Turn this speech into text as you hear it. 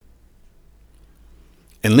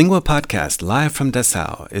In Lingua Podcast live from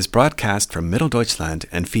Dessau is broadcast from Mitteldeutschland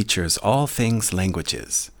and features all things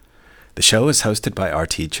languages. The show is hosted by our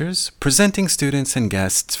teachers, presenting students and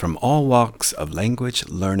guests from all walks of language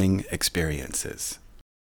learning experiences.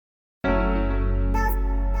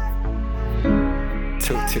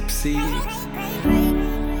 Tutipsy.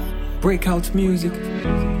 Breakout music.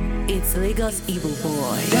 It's Lagos Evil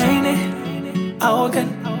Boy. Deine Augen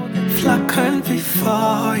flackern wie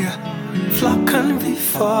Feuer, flackern wie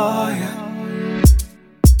Feuer.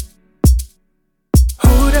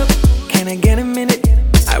 Hold up, can I get a minute?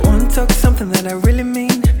 I want to talk something that I really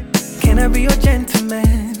mean. Can I be your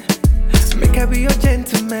gentleman? Make I be your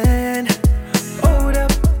gentleman. Hold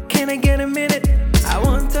up, can I get a minute? I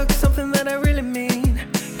want to talk something that I really mean.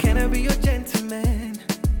 Can I be your gentleman?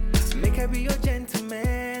 Make I be your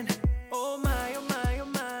gentleman. Oh my, oh my, oh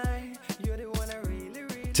my. You're the one I really,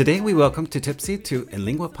 really. Today we welcome Tutipsy to In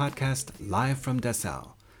Lingua Podcast live from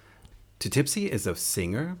Dessau. Tutipsy is a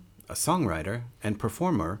singer, a songwriter, and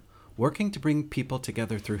performer working to bring people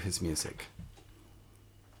together through his music.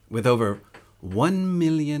 With over 1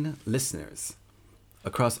 million listeners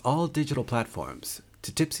across all digital platforms,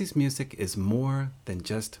 Tutipsy's music is more than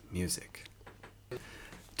just music.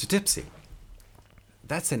 Tutipsy,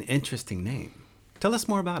 that's an interesting name. Tell us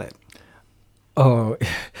more about it. Oh,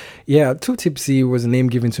 yeah. Tutipsy was a name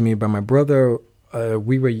given to me by my brother.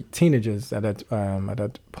 We were teenagers at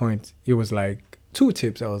that point. It was like two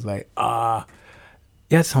tips. I was like, yeah,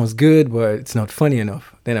 it sounds good, but it's not funny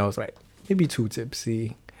enough. Then I was like, maybe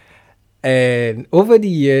Tutipsy. And over the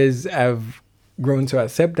years, I've grown to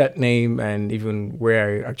accept that name, and even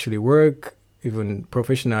where I actually work, even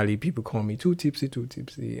professionally, people call me Tutipsy,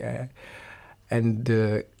 Tutipsy. And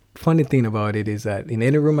the funny thing about it is that in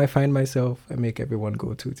any room I find myself, I make everyone go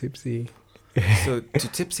Tutipsy. So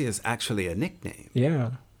Tutipsy is actually a nickname.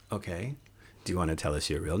 Yeah. Okay. Do you want to tell us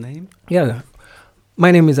your real name? Yeah.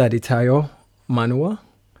 My name is Aditayo Manua,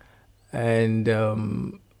 and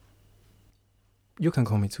you can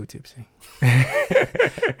call me Tutipsy.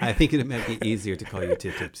 I think it might be easier to call you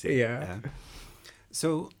Tutipsy. Yeah.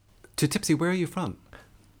 So, Tutipsy, where are you from?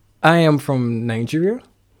 I am from Nigeria.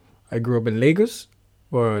 I grew up in Lagos,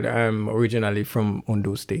 but I'm originally from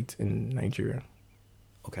Ondo State in Nigeria.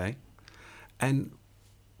 Okay. And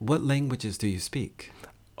what languages do you speak?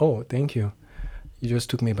 Oh, thank you. You just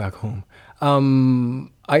took me back home.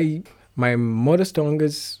 My mother's tongue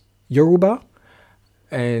is Yoruba,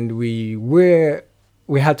 and we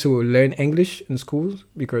had to learn English in schools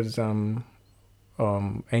because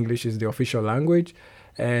English is the official language,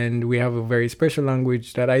 and we have a very special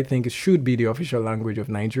language that I think should be the official language of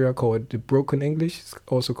Nigeria called the Broken English. It's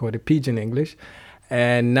also called the Pidgin English.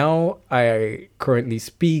 And now I currently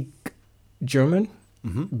speak German,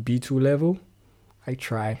 B2 level. I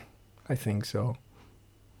think so.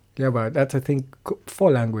 Yeah, but that's, I think,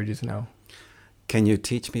 4 languages now. Can you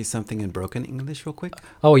teach me something in broken English real quick?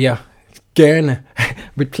 Oh, yeah. Gerne.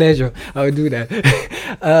 With pleasure. I will do that.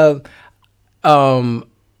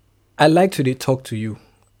 I like to talk to you.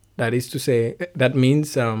 That is to say, that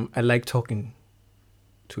means I like talking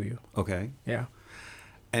to you. Okay. Yeah.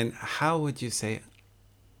 And how would you say,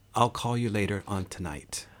 I'll call you later on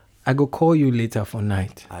tonight? I go call you later for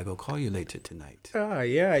night. I will call you later tonight. Ah,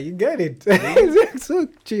 yeah, you get it. It's so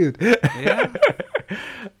cute. Yeah?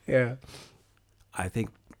 Yeah. I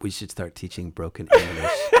think we should start teaching broken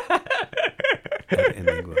English in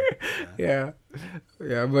Lingua. Yeah.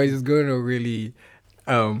 Yeah, but it's going to really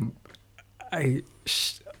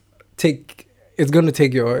it's going to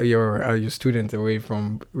take your students away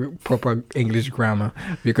from proper English grammar,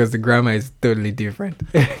 because the grammar is totally different.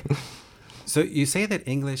 So you say that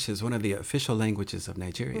English is one of the official languages of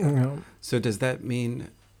Nigeria. Yeah. So does that mean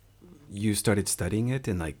you started studying it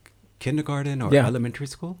in like kindergarten or Yeah. elementary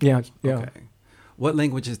school? Yeah, yeah. Okay. What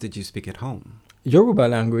languages did you speak at home? Yoruba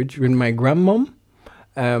language with my grandmom.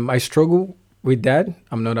 I struggle with that.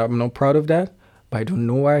 I'm not proud of that, but I don't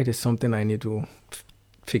know why. There's something I need to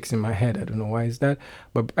fix in my head. I don't know why it's that.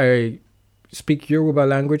 But I speak Yoruba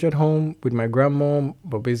language at home with my grandmom,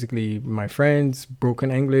 but basically my friends,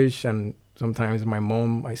 broken English, and sometimes my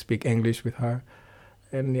mom, I speak English with her.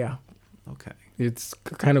 And yeah. Okay. It's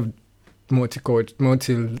kind of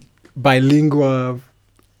bilingual,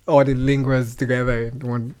 all the linguas together in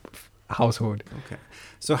one household. Okay.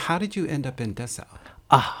 So how did you end up in Dessau?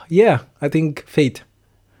 Yeah, I think fate.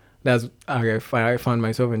 That's I found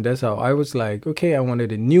myself in Dessau. I was like, okay, I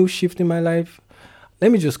wanted a new shift in my life.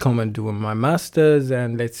 Let me just come and do my master's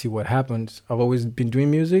and let's see what happens. I've always been doing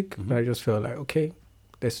music, but I just felt like, okay,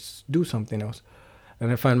 let's do something else.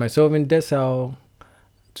 And I found myself in Dessau.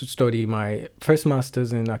 to study my first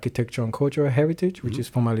master's in architecture and cultural heritage, which is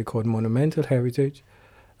formerly called monumental heritage.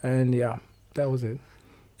 And yeah, that was it.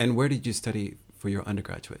 And where did you study for your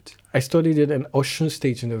undergraduate? I studied it at Osun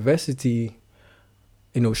State University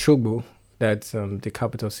in Osogbo. That's the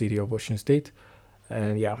capital city of Osun State.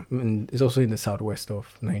 And yeah, and it's also in the southwest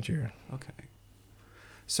of Nigeria. Okay.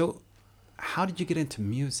 So how did you get into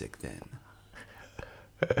music then?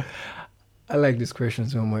 I like this question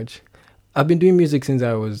so much. I've been doing music since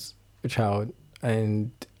I was a child,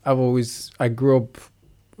 and I grew up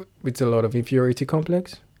with a lot of inferiority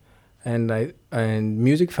complex, and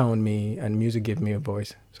music found me, and music gave me a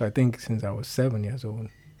voice. So I think since I was 7 years old,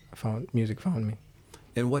 music found me.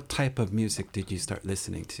 And what type of music did you start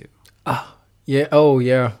listening to?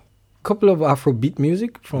 Yeah. Couple of Afrobeat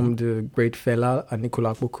music from the great Fela and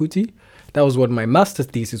Nicolas Bokuti. That was what my master's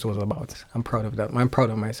thesis was about. I'm proud of that. I'm proud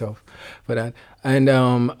of myself for that. And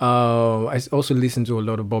I also listened to a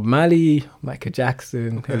lot of Bob Marley, Michael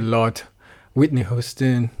Jackson, a lot, Whitney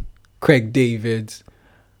Houston, Craig David,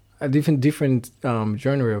 a different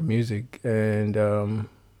genre of music, and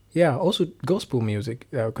also gospel music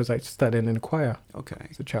because I studied in the choir. Okay.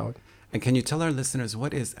 As a child. And can you tell our listeners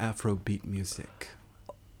what is Afrobeat music?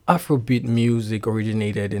 Afrobeat music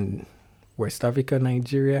originated in West Africa,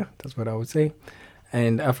 Nigeria. That's what I would say.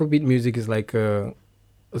 And Afrobeat music is it's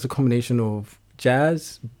a combination of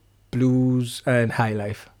jazz, blues, and high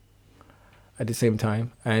life at the same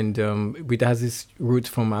time. And it has its roots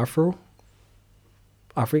from Afro,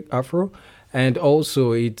 and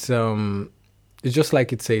also it's just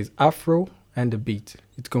like it says, Afro and the beat.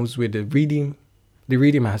 It comes with the rhythm. The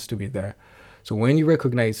rhythm has to be there. So when you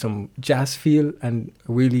recognize some jazz feel and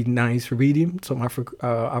really nice rhythm, some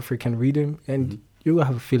African rhythm, and you will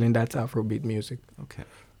have a feeling that's Afrobeat music. Okay.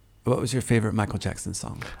 What was your favorite Michael Jackson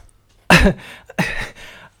song?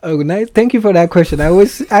 Oh, nice. Thank you for that question.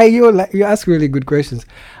 You ask really good questions.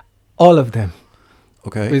 All of them.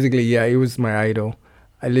 Okay. Basically, yeah, it was my idol.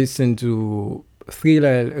 I listened to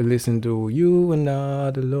Thriller. I listened to You Are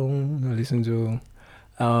Not Alone. I listened to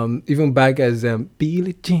even back as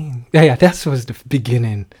Billie Jean. Yeah, that was the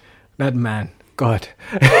beginning. That man, God.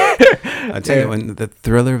 I tell you, when the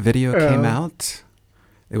Thriller video came out,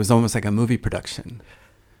 it was almost like a movie production.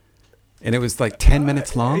 And it was like 10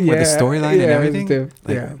 minutes long with the storyline and everything.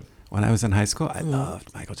 When I was in high school, I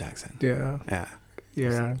loved Michael Jackson.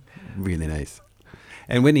 Yeah. Really nice.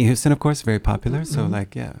 And Whitney Houston, of course, very popular. So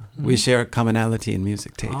we share a commonality in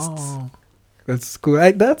music tastes. Oh, that's cool.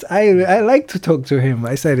 I like to talk to him.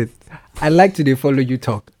 I said it. I like to follow you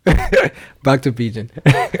talk. Back to Pigeon.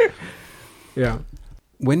 Yeah.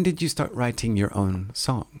 When did you start writing your own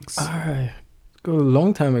songs? A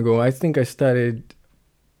long time ago. I think I started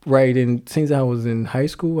writing since I was in high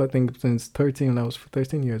school. I think since 13, I was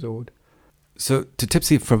 13 years old. So,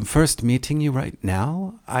 Tutipsy, from first meeting you right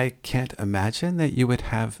now, I can't imagine that you would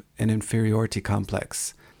have an inferiority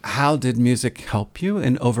complex. How did music help you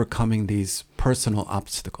in overcoming these personal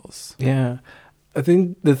obstacles? Yeah, I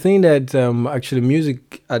think the thing that actually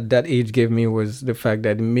music at that age gave me was the fact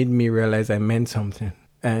that it made me realize I meant something.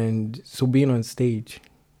 And so being on stage,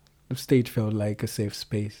 the stage felt like a safe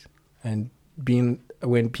space. And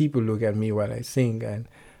when people look at me while I sing and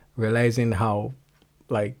realizing how,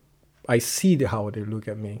 I see how they look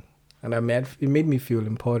at me. And it made me feel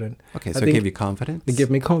important. Okay, so it gave you confidence? It gave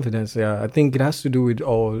me confidence, yeah. I think it has to do with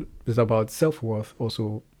it's about self-worth,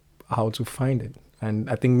 also how to find it. And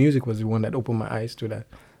I think music was the one that opened my eyes to that.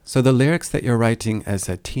 So the lyrics that you're writing as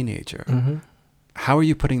a teenager, how are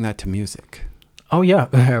you putting that to music? Oh, yeah.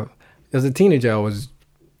 As a teenager, I was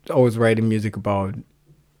always writing music about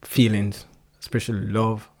feelings, especially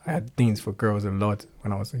love. I had things for girls a lot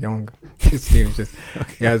when I was young.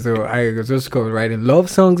 Yeah, so I was just writing love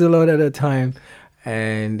songs a lot at the time.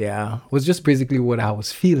 And yeah, it was just basically what I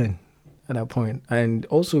was feeling at that point. And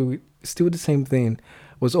also, still the same thing,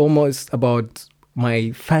 was almost about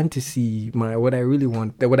my fantasy, what I really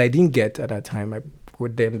want, what I didn't get at that time. I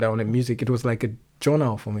put them down in music. It was like a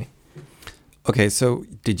journal for me. Okay, so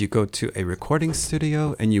did you go to a recording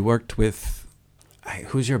studio and you worked with...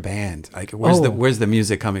 who's your band? Where's the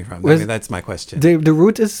music coming from? I mean, that's my question. The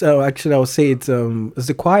root is actually, I would say it's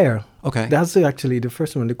the choir. Okay, that's actually the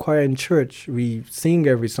first one. The choir in church. We sing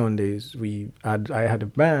every Sundays. I had a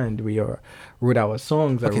band. We wrote our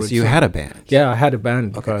songs. Okay, so you had a band. Yeah, I had a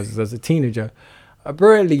band because as a teenager,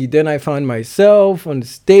 apparently, then I found myself on the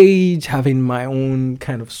stage having my own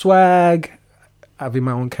kind of swag, having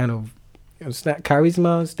my own kind of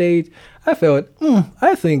charisma on stage. I felt,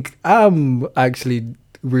 I think I'm actually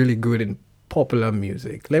really good in popular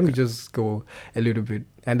music. Let me just go a little bit.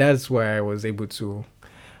 And that's why I was able to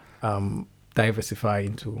diversify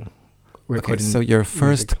into Okay, recording. so your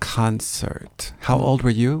first music. concert. How old were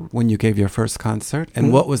you when you gave your first concert?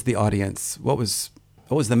 And what was the audience? What was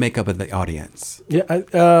the makeup of the audience? Yeah,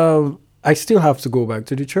 I still have to go back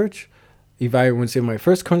to the church. If I would say my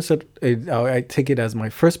first concert, I take it as my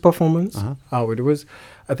first performance. How it was,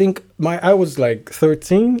 I think I was like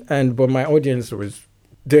 13, but my audience was,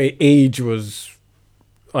 the age was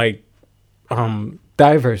like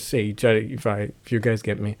diverse age. If you guys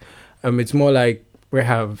get me, it's more like we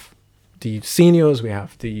have the seniors, we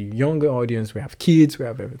have the younger audience, we have kids, we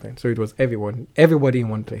have everything. So it was everybody in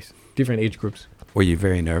one place, different age groups. Were you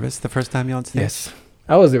very nervous the first time you on stage? Yes,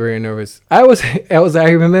 I was very nervous. I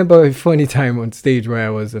remember a funny time on stage where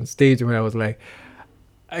I was like,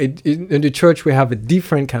 in the church we have a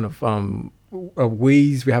different kind of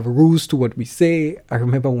ways. We have rules to what we say. I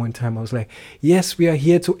remember one time I was like, "Yes, we are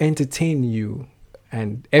here to entertain you,"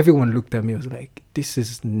 and everyone looked at me. I was like, "This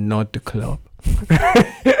is not the club."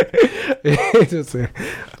 It was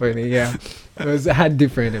funny, yeah. I had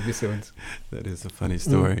different episodes. That is a funny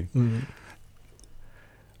story. Mm.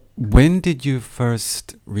 When did you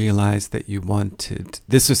first realize that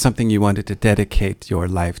this was something you wanted to dedicate your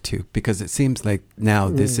life to? Because it seems like now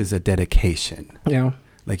this is a dedication. Yeah.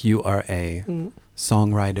 Like you are a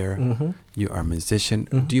songwriter, you are a musician.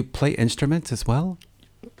 Do you play instruments as well?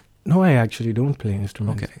 No, I actually don't play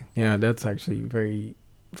instruments. Okay. Yeah, that's actually very,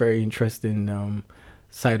 very interesting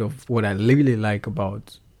side of what I really like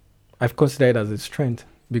about. I've considered it as a strength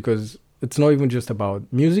because it's not even just about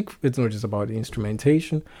music. It's not just about the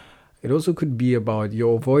instrumentation. It also could be about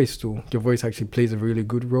your voice too. Your voice actually plays a really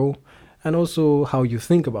good role, and also how you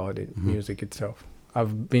think about it, music itself.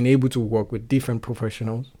 I've been able to work with different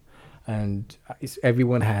professionals, and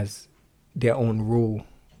everyone has their own role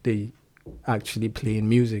they actually play in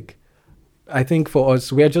music. I think for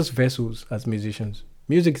us, we are just vessels as musicians.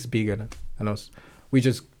 Music is bigger than us. We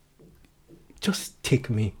just take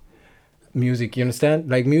me. Music, you understand?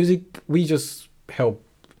 Like music, we just help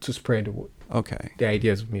to spread the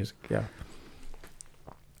ideas of music. Yeah.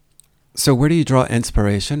 So where do you draw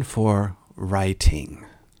inspiration for writing?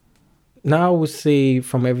 Now I would say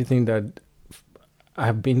from everything that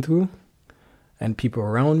I've been through and people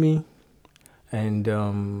around me and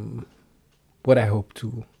what I hope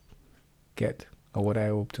to get or what I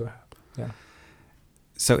hope to have. Yeah.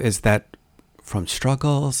 So is that from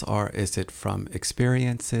struggles, or is it from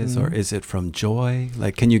experiences, or is it from joy?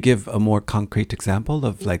 Like, can you give a more concrete example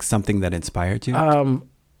of like something that inspired you?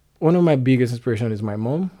 One of my biggest inspiration is my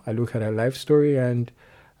mom. I look at her life story and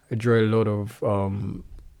I draw a lot of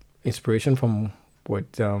inspiration from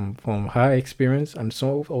from her experience, and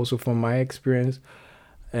so also from my experience,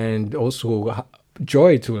 and also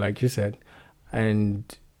joy too, like you said, and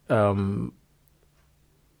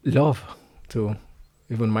love too.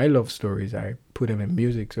 Even my love stories, I put them in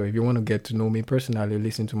music. So if you want to get to know me personally,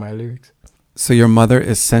 listen to my lyrics. So your mother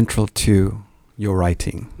is central to your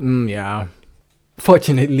writing. Yeah,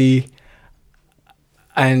 fortunately,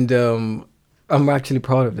 and I'm actually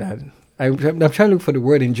proud of that. I'm trying to look for the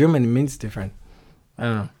word in German. It means different. I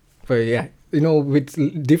don't know, but yeah,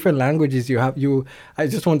 with different languages, I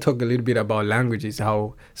just want to talk a little bit about languages.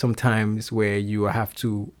 How sometimes where you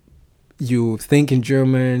think in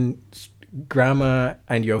German grammar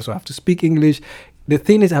and you also have to speak English. The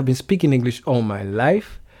thing is, I've been speaking English all my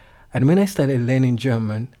life, and when I started learning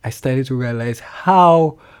German, I started to realize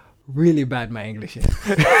how really bad my English is.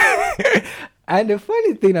 And the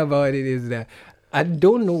funny thing about it is that I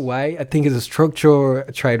don't know why. I think it's a structure.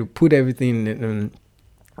 I try to put everything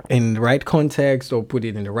in the right context or put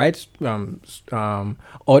it in the right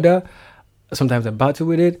order. Sometimes I battle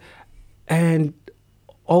with it, and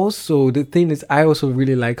also, the thing is, I also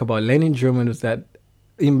really like about learning German is that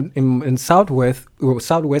in southwest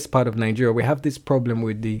part of Nigeria, we have this problem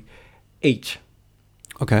with the H.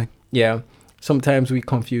 Okay. Yeah. Sometimes we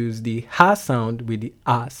confuse the ha sound with the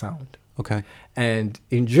ah sound. Okay. And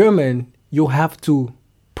in German, you have to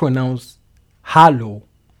pronounce hallo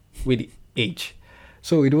with the H.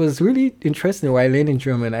 So it was really interesting while learning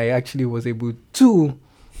German. I actually was able to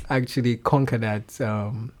actually conquer that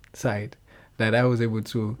side. That I was able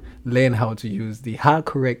to learn how to use the ha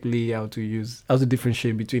correctly, how to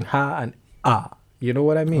differentiate between ha and ah. You know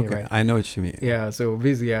what I mean, right? I know what you mean. Yeah, so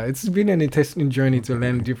basically, yeah, it's been an interesting journey to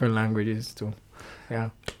learn different languages too.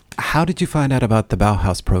 Yeah. How did you find out about the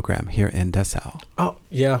Bauhaus program here in Dessau? Oh,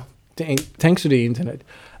 yeah. Thanks to the internet.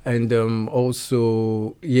 And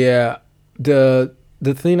also, yeah, the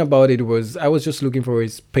thing about it was I was just looking for a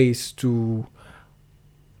space to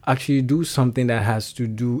actually do something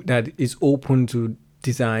that is open to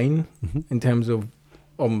design in terms of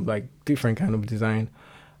like different kind of design.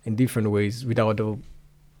 in different ways without the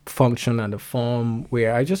function and the form,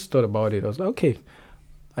 where I just thought about it. I was like, okay,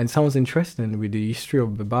 and it sounds interesting with the history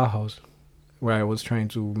of the Bauhaus, where I was trying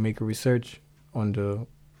to make a research on the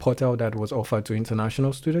portal that was offered to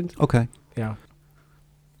international students. Okay. Yeah.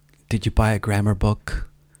 Did you buy a grammar book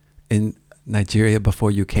in Nigeria before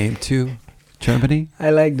you came to Germany? I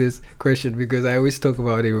like this question because I always talk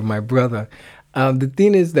about it with my brother. The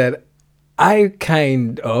thing is that I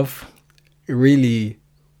kind of really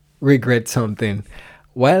regret something.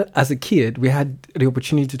 While as a kid, we had the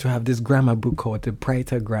opportunity to have this grammar book called the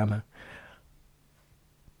Brighter Grammar.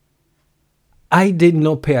 I did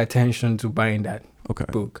not pay attention to buying that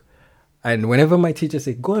book. And whenever my teacher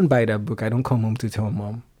said, go and buy that book, I don't come home to tell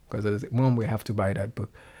mom. Because I said, Mom, we have to buy that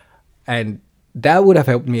book. And that would have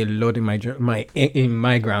helped me a lot in my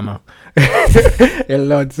grammar. A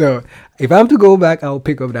lot. So if I'm to go back, I'll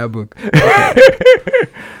pick up that book.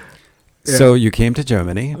 Yeah. So you came to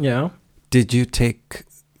Germany. Yeah. Did you take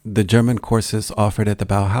the German courses offered at the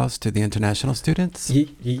Bauhaus to the international students?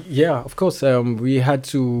 Yeah, of course. We had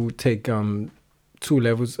to take 2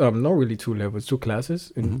 levels, not really 2 levels, 2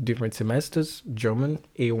 classes in different semesters. German,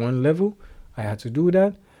 A1 level. I had to do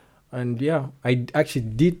that. And yeah, I actually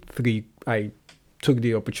did 3. I took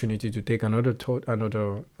the opportunity to take another third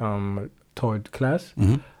class.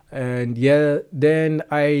 And yeah, then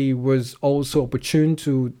I was also opportune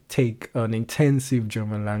to take an intensive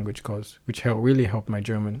German language course, which really helped my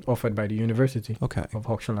German, offered by the University of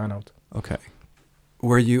Hochschule-Anhalt. Okay.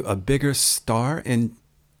 Were you a bigger star in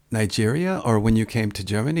Nigeria, or when you came to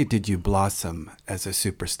Germany, did you blossom as a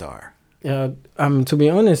superstar? Yeah, to be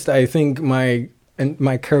honest, I think my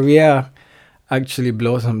career actually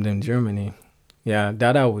blossomed in Germany. Yeah,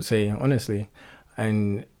 that I would say, honestly.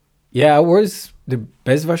 And yeah, I was the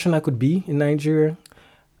best version I could be in Nigeria,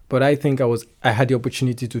 but I think I had the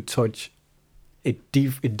opportunity to touch a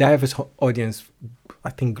diverse audience, I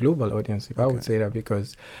think global audience, if I would say that,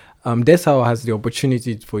 because Dessau has the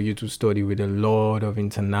opportunity for you to study with a lot of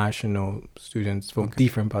international students from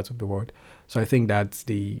different parts of the world. So I think that's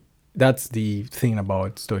the thing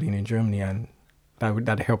about studying in Germany, and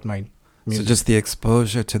that helped my music. So just the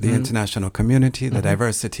exposure to the international community, the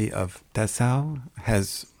diversity of Dessau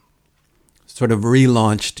has sort of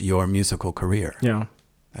relaunched your musical career. Yeah.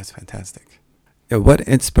 That's fantastic. What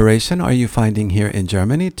inspiration are you finding here in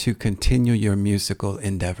Germany to continue your musical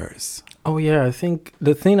endeavors? Oh, yeah. I think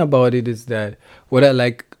the thing about it is that what I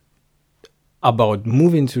like about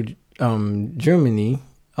moving to Germany,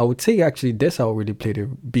 I would say actually Dessau really played a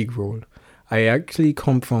big role. I actually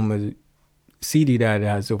come from a city that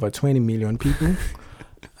has over 20 million people,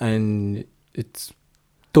 and it's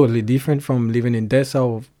totally different from living in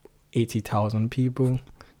Dessau of 80,000 people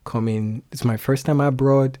coming. It's my first time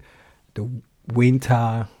abroad. The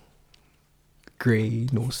winter, gray,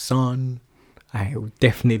 no sun. I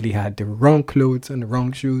definitely had the wrong clothes and the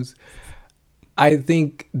wrong shoes. I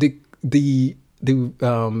think the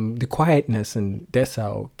quietness in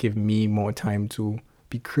Dessau gave me more time to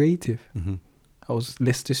be creative. I was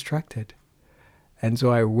less distracted. And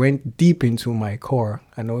so I went deep into my core,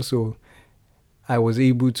 and also I was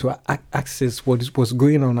able to access what was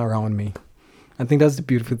going on around me. I think that's the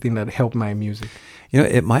beautiful thing that helped my music. You know,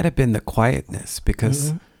 it might have been the quietness,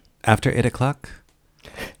 because after 8 o'clock,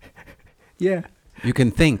 yeah, you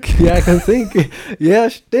can think. Yeah, I can think. Yeah,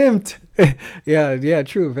 stimmt. Yeah,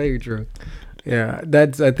 true, very true. Yeah,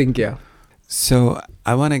 I think. So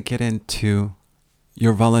I want to get into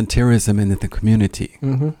your volunteerism in the community.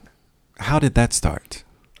 How did that start?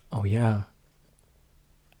 Oh, yeah.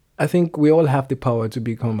 I think we all have the power to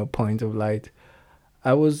become a point of light.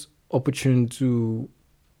 I was opportune to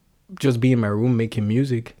just be in my room making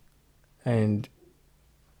music, and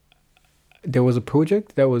there was a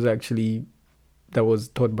project that was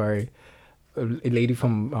taught by a lady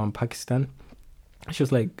from Pakistan. She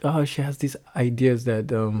was like, she has these ideas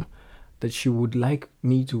that she would like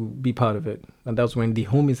me to be part of it. And that's when the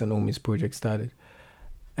Homies and Homies project started.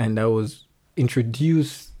 And I was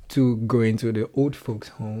introduced to going to the old folks'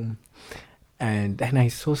 home, and then I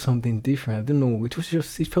saw something different. I don't know, it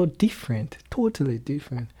felt different, totally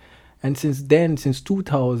different. And since then, since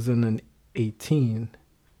 2018,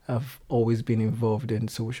 I've always been involved in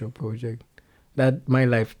social projects. That my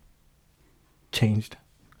life changed.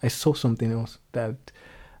 I saw something else that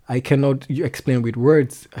I cannot explain with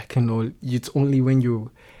words. It's only when you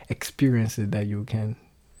experience it that you can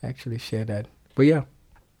actually share that. But yeah.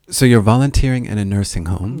 So you're volunteering in a nursing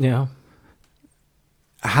home. Yeah.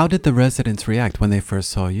 How did the residents react when they first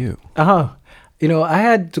saw you? I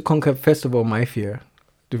had to conquer, first of all, my fear.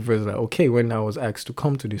 The first, when I was asked to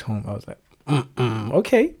come to this home, I was like,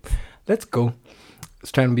 okay, let's go.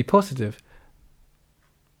 trying to be positive.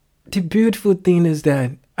 The beautiful thing is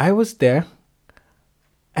that I was there,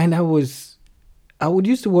 and I would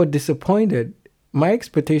use the word disappointed. My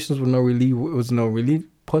expectations was not really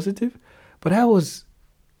positive, but I was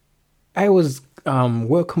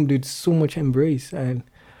welcomed with so much embrace and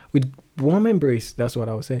with warm embrace. That's what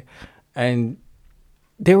I would say. And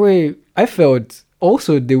I felt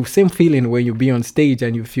also the same feeling when you be on stage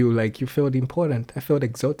and you feel like you felt important. I felt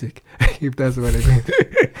exotic, if that's what I mean.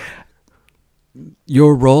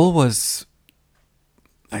 Your role was,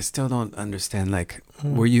 I still don't understand, like,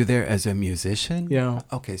 were you there as a musician? Yeah.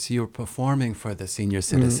 Okay, so you were performing for the senior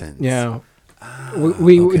citizens. Yeah.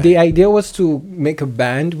 Okay. The idea was to make a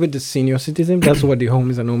band with the senior citizens. That's what the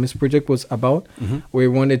Homies and Homies project was about. Mm-hmm. We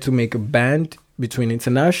wanted to make a band between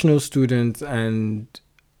international students and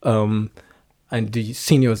the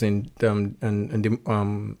seniors in the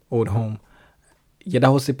old home. Yeah,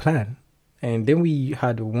 that was the plan. And then we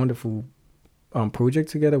had a wonderful project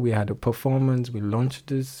together. We had a performance. We launched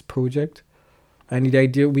this project. And the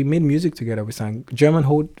idea, we made music together. We sang German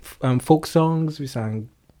folk songs. We sang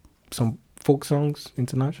some folk songs,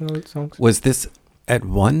 international songs. Was this at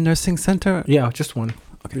one nursing center? Yeah, just one.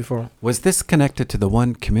 Okay. Before. Was this connected to the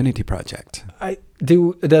One Community Project?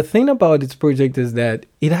 The thing about this project is that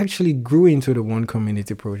it actually grew into the One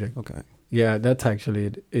Community Project. Okay. Yeah, that's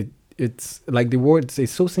actually it. It's like the words,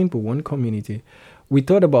 it's so simple, one community. We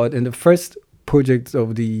thought about in the first project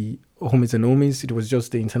of the Homies and Homies, it was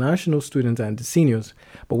just the international students and the seniors.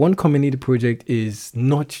 But One Community Project is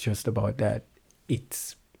not just about that.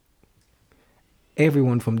 It's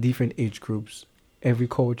everyone from different age groups, every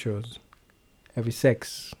cultures, every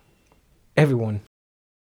sex, everyone.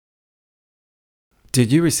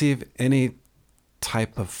 Did you receive any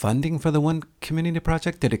type of funding for the One Community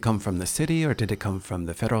Project? Did it come from the city or did it come from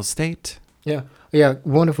the federal state? Yeah,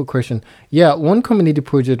 wonderful question. Yeah, One Community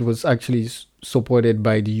Project was actually supported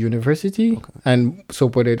by the university and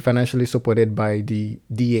financially supported by the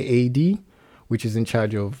DAAD, which is in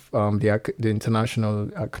charge of the international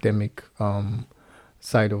academic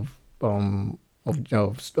side of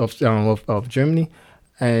Germany,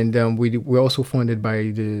 and we're also funded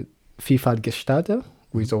by the Vielfalt Gestalter,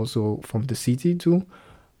 who is also from the city too,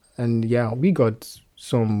 and yeah, we got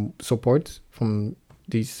some support from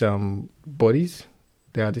these bodies.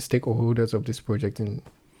 They are the stakeholders of this project in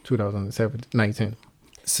 2019.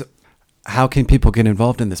 So, how can people get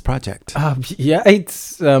involved in this project? Yeah,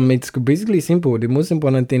 it's basically simple. The most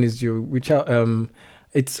important thing is you reach out.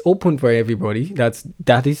 It's open for everybody. I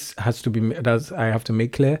have to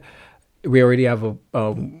make clear. We already have a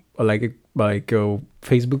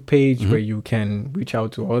Facebook page where you can reach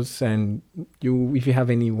out to us, and if you have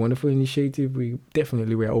any wonderful initiative, we're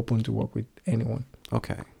open to work with anyone.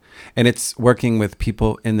 Okay. And it's working with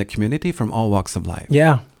people in the community from all walks of life.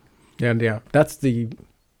 Yeah. That's the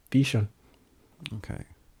vision. Okay.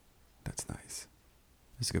 That's nice.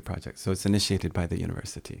 It's a good project. So it's initiated by the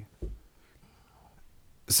university.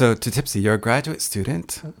 So, Tutipsy, you're a graduate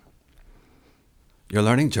student. You're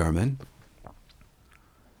learning German.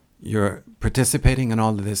 You're participating in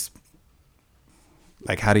all of this.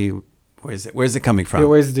 Like, where's it coming from?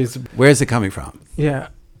 Where is it coming from? Yeah.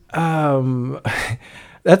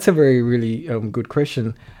 That's a very, really good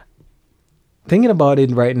question. Thinking about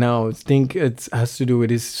it right now, I think it has to do with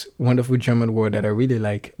this wonderful German word that I really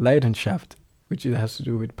like, Leidenschaft, which it has to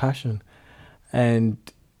do with passion. And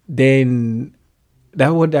then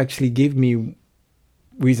that would actually give me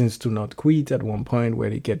reasons to not quit at one point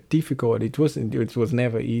where it get difficult. It was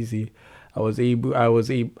never easy.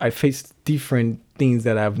 I faced different things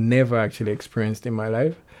that I've never actually experienced in my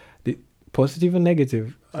life, the positive and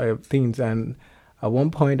negative things. And at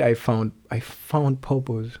one point I found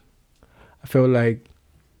purpose. I felt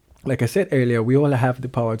like I said earlier, we all have the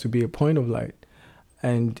power to be a point of light.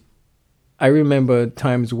 And I remember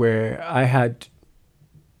times where I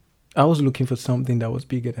was looking for something that was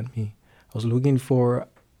bigger than me. I was looking for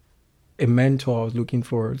a mentor. I was looking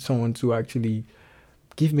for someone to actually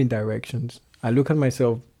give me directions. I look at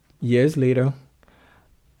myself years later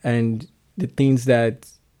and the things that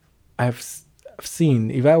I've seen.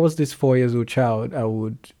 If I was this 4 years old child, I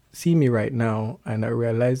would see me right now, and I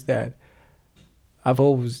realized that I've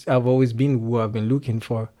always been who I've been looking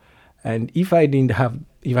for. And if I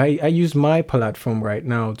use my platform right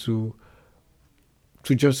now to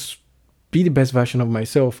just be the best version of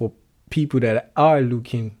myself for people that are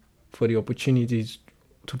looking for the opportunities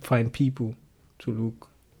to find people to look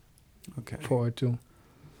forward to.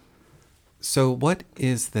 So what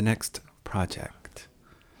is the next project?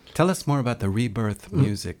 Tell us more about the Rebirth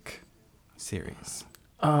music series.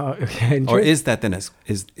 Okay. Or is that the next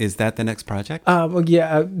is that the next project? Well,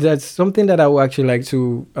 yeah, that's something that I would actually like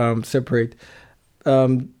to separate.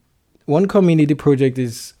 One community project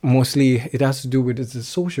is mostly, it has to do with, it's a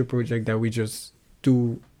social project that we just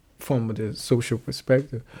do from the social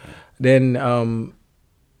perspective. Then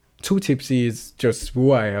Tutipsy is just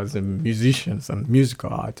who I am as a musician and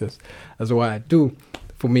musical artist. That's what I do.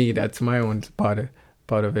 For me, that's my own part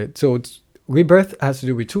of it. So Rebirth has to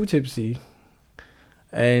do with Tutipsy.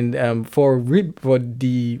 And for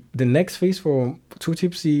the next phase for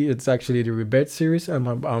Tutipsy, it's actually the Rebirth series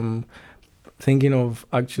I'm thinking of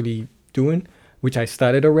actually doing, which I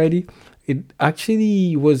started already. It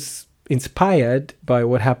actually was inspired by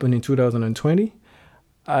what happened in 2020.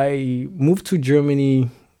 I moved to Germany.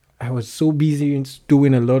 I was so busy in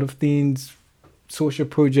doing a lot of things, social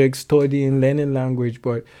projects, studying, learning language.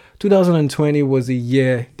 But 2020 was a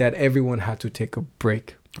year that everyone had to take a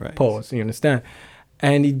break, Right. pause, you understand?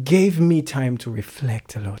 And it gave me time to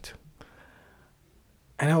reflect a lot.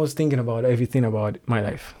 And I was thinking about everything about my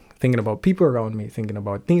life, thinking about people around me, thinking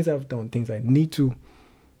about things I've done, things I need to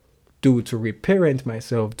do to reparent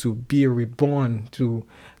myself, to be reborn, to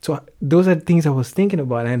those are the things I was thinking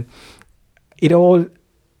about. And it all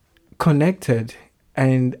connected.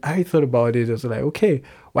 And I thought about it as like, okay,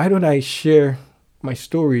 why don't I share my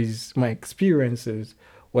stories, my experiences,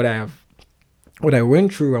 what I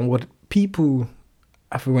went through, and what people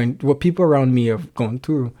around me have gone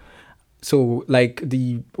through. So like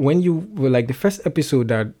the first episode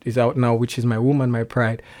that is out now, which is My Woman, My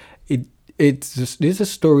Pride, these are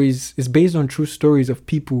stories. It's based on true stories of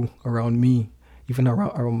people around me, even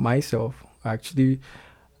around myself. Actually,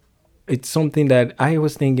 it's something that I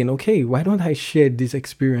was thinking, okay, why don't I share these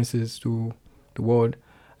experiences to the world?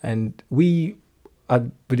 And we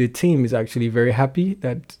with the team is actually very happy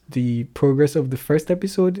that the progress of the first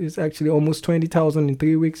episode is actually almost 20,000 in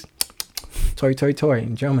 3 weeks. Toi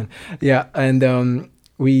in German. Yeah, and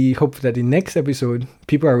we hope that the next episode,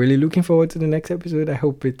 people are really looking forward to the next episode. I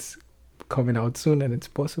hope it's coming out soon and it's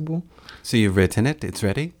possible. So you've written it? It's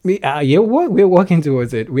ready? We're working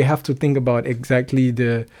towards it. We have to think about exactly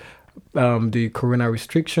the corona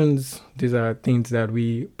restrictions. These are things that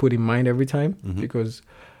we put in mind every time because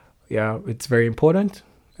it's very important.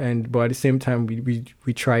 But at the same time,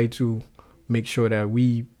 we try to make sure that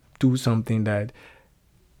we do something that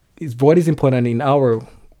is what is important in our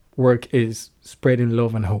work is spreading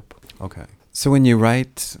love and hope. Okay. So when you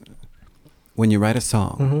write a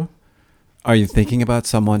song, are you thinking about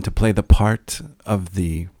someone to play the part of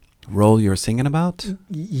the role you're singing about?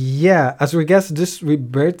 Yeah, as regards this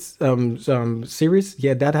Rebirth series,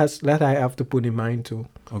 that I have to put in mind too.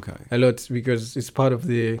 Okay. A lot, because it's part of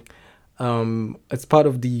the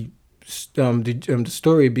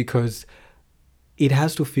story, because it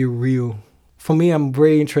has to feel real. For me, I'm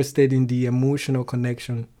very interested in the emotional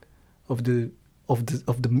connection of the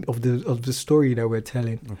story that we're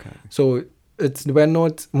telling. Okay. So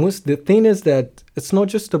the thing is that it's not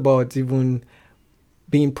just about even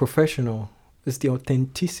being professional. It's the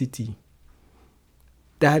authenticity.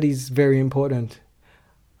 That is very important.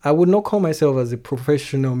 I would not call myself as a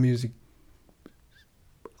professional music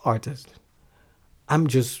artist. I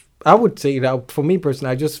would say that for me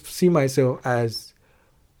personally, I just see myself as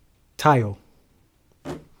Tayo.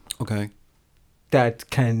 Okay. That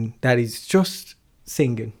is just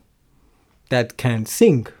singing. That can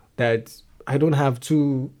sing. That I don't have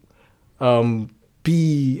to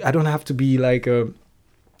be like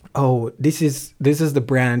this is the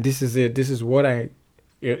brand, this is it, this is what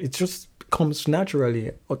it just comes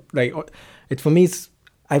naturally. Like it for me, it's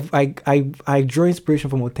I draw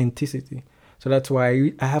inspiration from authenticity. So that's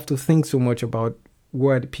why I have to think so much about who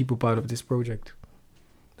are the people part of this project.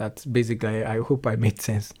 That's basically, I hope I made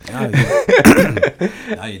sense. No,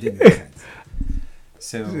 you did make sense.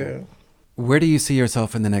 So, where do you see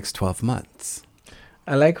yourself in the next 12 months?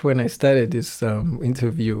 I like when I started this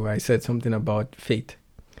interview, I said something about fate.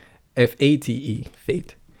 Fate,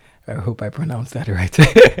 fate. I hope I pronounced that right.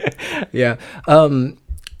 Yeah.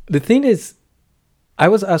 The thing is, I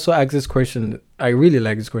was also asked this question. I really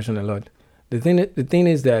like this question a lot. The thing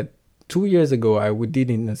is that 2 years ago, I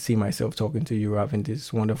didn't see myself talking to you, having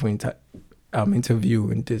this wonderful interview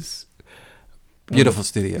in this beautiful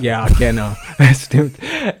studio. Yeah, again,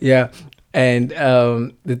 yeah. And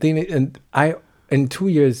the thing is, and in 2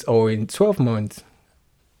 years or in 12 months,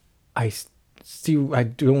 I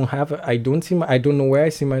don't know where I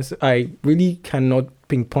see myself. I really cannot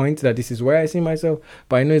pinpoint that this is where I see myself,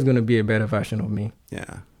 but I know it's going to be a better version of me.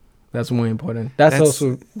 Yeah. That's more important. That's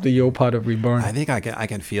also the part of Reborn. I think I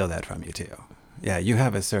can feel that from you too. Yeah, you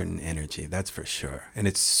have a certain energy, that's for sure. And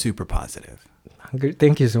it's super positive. Good.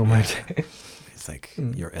 Thank you so much. It's like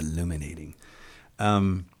you're illuminating.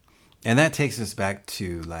 And that takes us back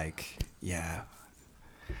to like, yeah,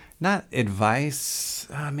 not advice,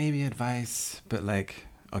 maybe advice, but like,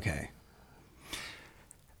 okay.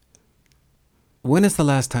 When is the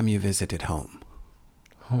last time you visited home?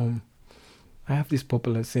 Home. I have this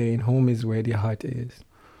popular saying, home is where the heart is.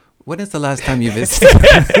 When is the last time you visited?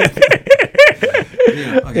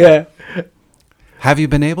 Yeah. Have you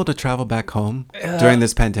been able to travel back home during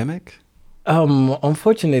this pandemic?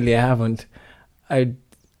 Unfortunately, I haven't. I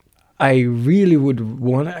really would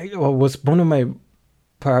want. It was one of my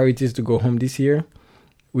priorities to go home this year,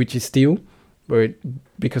 which is still, but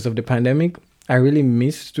because of the pandemic, I really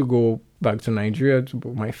miss to go back to Nigeria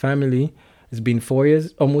to my family. It's been 4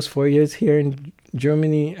 years, almost 4 years here in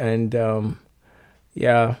Germany, and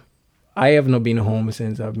yeah, I have not been home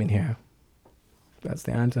since I've been here. That's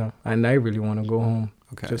the answer. And I really want to go home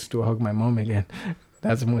just to hug my mom again.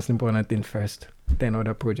 That's the most important thing first. Then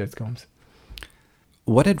other projects comes.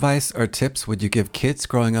 What advice or tips would you give kids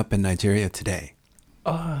growing up in Nigeria today?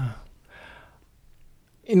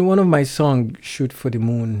 In one of my songs, Shoot for the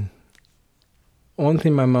Moon, one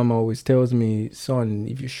thing my mama always tells me, son,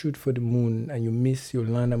 if you shoot for the moon and you miss, you'll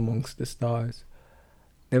land amongst the stars.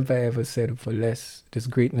 Never ever settle for less. There's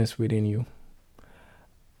greatness within you.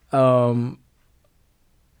 In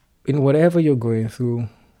whatever you're going through,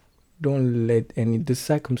 don't let the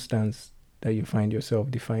circumstance that you find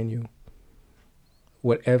yourself define you.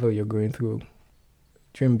 Whatever you're going through,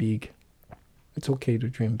 dream big. It's okay to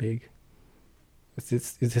dream big. It's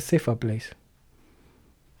a safer place.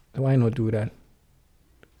 Why not do that?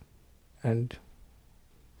 And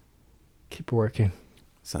keep working.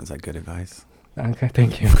 Sounds like good advice. Okay,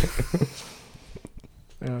 thank you.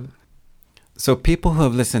 So people who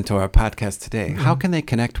have listened to our podcast today, how can they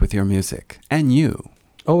connect with your music and you?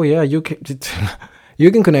 Oh yeah, you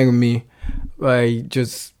can connect with me by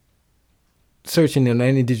just searching on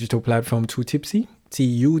any digital platform Tutipsy,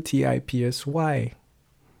 Tutipsy,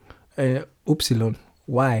 Upsilon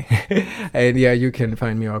Y, and yeah, you can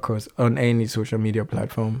find me of course on any social media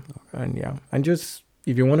platform, and yeah, and just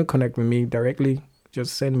if you want to connect with me directly,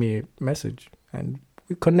 just send me a message and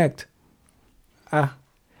we connect.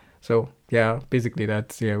 So yeah, basically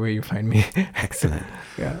that's where you find me. Excellent.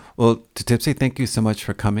 Yeah. Well, Tutipsy, thank you so much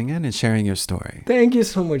for coming in and sharing your story. Thank you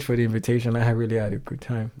so much for the invitation. I really had a good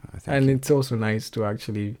time. And it's also nice to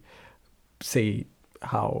actually say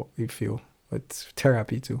how you feel. It's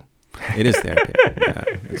therapy too. It is therapy. Yeah,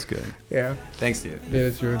 it's good. Yeah. Thanks, dude. Yeah,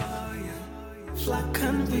 it's true.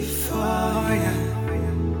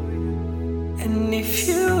 And if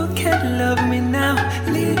you can't love me now,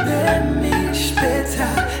 liebe mich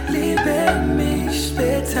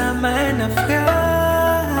später, meine Frau.